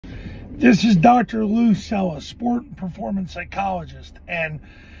This is Dr. Lou Cella, sport and performance psychologist. And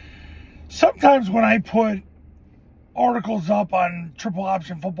sometimes when I put articles up on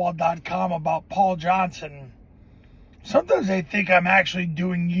tripleoptionfootball.com about Paul Johnson, sometimes I think I'm actually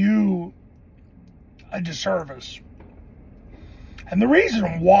doing you a disservice. And the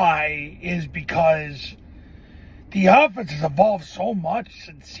reason why is because the offense has evolved so much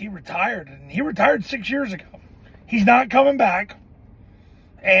since he retired. And he retired 6 years ago. He's not coming back.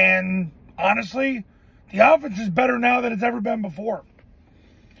 And honestly, the offense is better now than it's ever been before.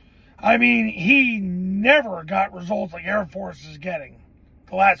 I mean, he never got results like Air Force is getting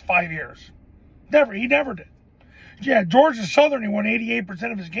the last 5 years. He never did. Yeah, Georgia Southern, he won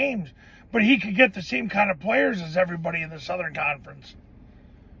 88% of his games, but he could get the same kind of players as everybody in the Southern Conference.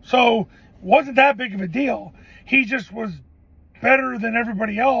 So, wasn't that big of a deal. He just was better than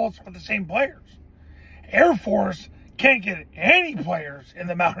everybody else with the same players. Air Force can't get any players in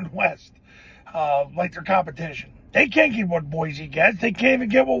the Mountain West like their competition. They can't get what Boise gets. They can't even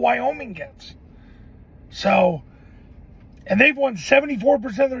get what Wyoming gets. So, and they've won 74%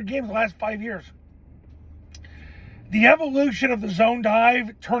 of their games the last 5 years. The evolution of the zone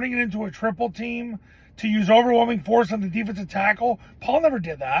dive, turning it into a triple team to use overwhelming force on the defensive tackle, Paul never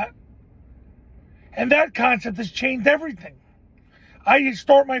did that. And that concept has changed everything. I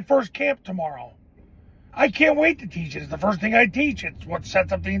start my first camp tomorrow. I can't wait to teach it. It's the first thing I teach. It's what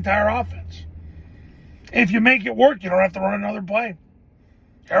sets up the entire offense. If you make it work, you don't have to run another play.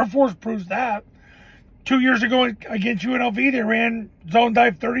 Air Force proves that. 2 years ago against UNLV, they ran zone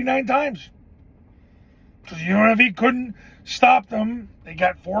dive 39 times. Because UNLV couldn't stop them. They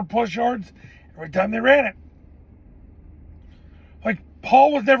got 4 push yards every time they ran it. Like,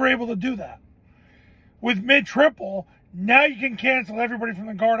 Paul was never able to do that. With mid-triple, now you can cancel everybody from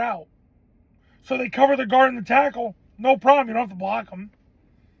the guard out. So they cover the guard and the tackle. No problem. You don't have to block them.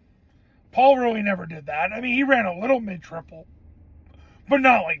 Paul really never did that. I mean, he ran a little mid-triple, but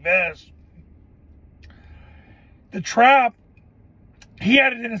not like this. The trap, he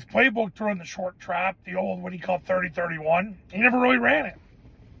had it in his playbook to run the short trap, the old, what he called 30-31. He never really ran it.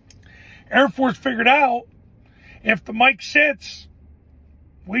 Air Force figured out if the mic sits,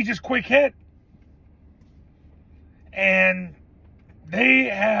 we just quick hit. And they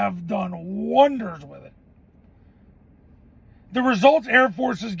have done wonders with it. The results Air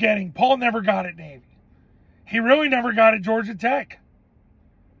Force is getting, Paul never got at Navy. He really never got at Georgia Tech.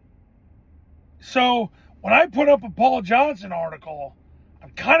 So when I put up a Paul Johnson article,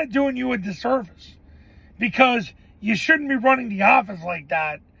 I'm kind of doing you a disservice, because you shouldn't be running the offense like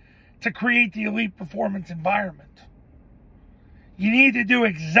that to create the elite performance environment. You need to do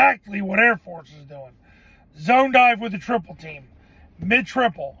exactly what Air Force is doing. Zone dive with a triple team.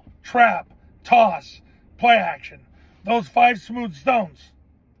 Mid-triple, trap, toss, play action. Those 5 smooth stones.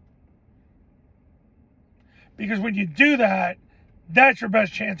 Because when you do that, that's your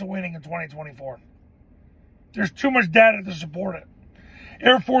best chance of winning in 2024. There's too much data to support it.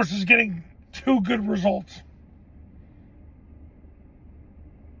 Air Force is getting 2 good results.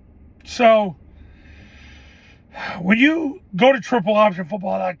 So, when you go to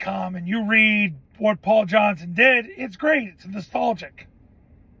tripleoptionfootball.com and you read what Paul Johnson did, it's great. It's nostalgic.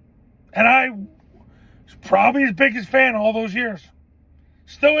 And I was probably his biggest fan all those years.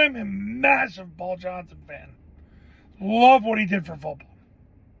 Still am a massive Paul Johnson fan. Love what he did for football.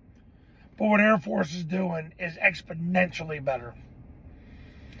 But what Air Force is doing is exponentially better.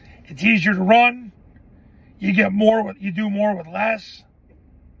 It's easier to run. You do more with less.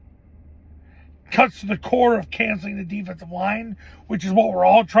 Cuts to the core of canceling the defensive line, which is what we're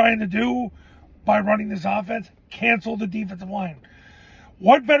all trying to do by running this offense. Cancel the defensive line.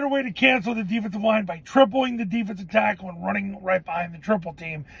 What better way to cancel the defensive line by tripling the defensive tackle and running right behind the triple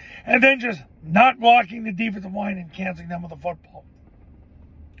team, and then just not blocking the defensive line and canceling them with a football?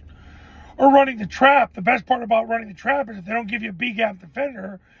 Or running the trap. The best part about running the trap is if they don't give you a B-gap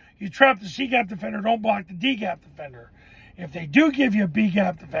defender, you trap the C-gap defender, don't block the D-gap defender. If they do give you a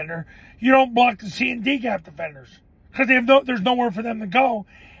B-gap defender, you don't block the C and D-gap defenders, because there's nowhere for them to go,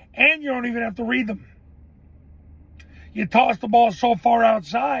 and you don't even have to read them. You toss the ball so far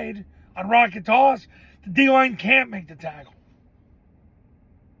outside on rocket toss, the D-line can't make the tackle.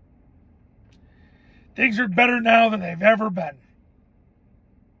 Things are better now than they've ever been.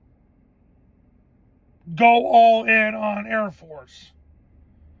 Go all in on Air Force.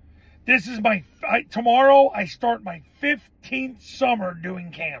 This is tomorrow I start my 15th summer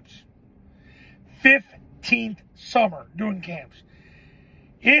doing camps. 15th summer doing camps.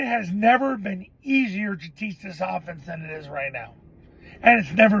 It has never been easier to teach this offense than it is right now. And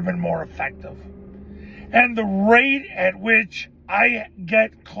it's never been more effective. And the rate at which I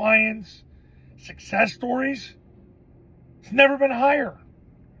get clients' success stories, it's never been higher.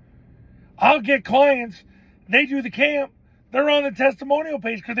 I'll get clients, they do the camp, they're on the testimonial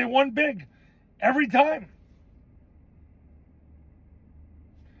page because they won big every time.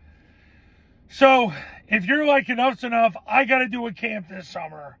 So if you're like enough's enough, I got to do a camp this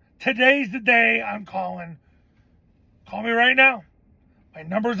summer. Today's the day I'm calling. Call me right now. My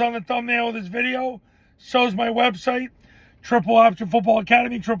number's on the thumbnail of this video. So's my website, Triple Option Football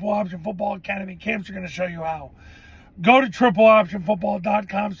Academy. Triple Option Football Academy camps are going to show you how. Go to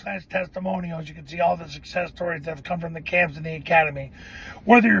tripleoptionfootball.com/testimonials. You can see all the success stories that have come from the camps in the academy.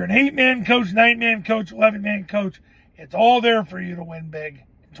 Whether you're an 8-man coach, 9-man coach, 11-man coach, it's all there for you to win big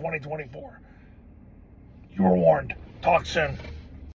in 2024. You were warned. Talk soon.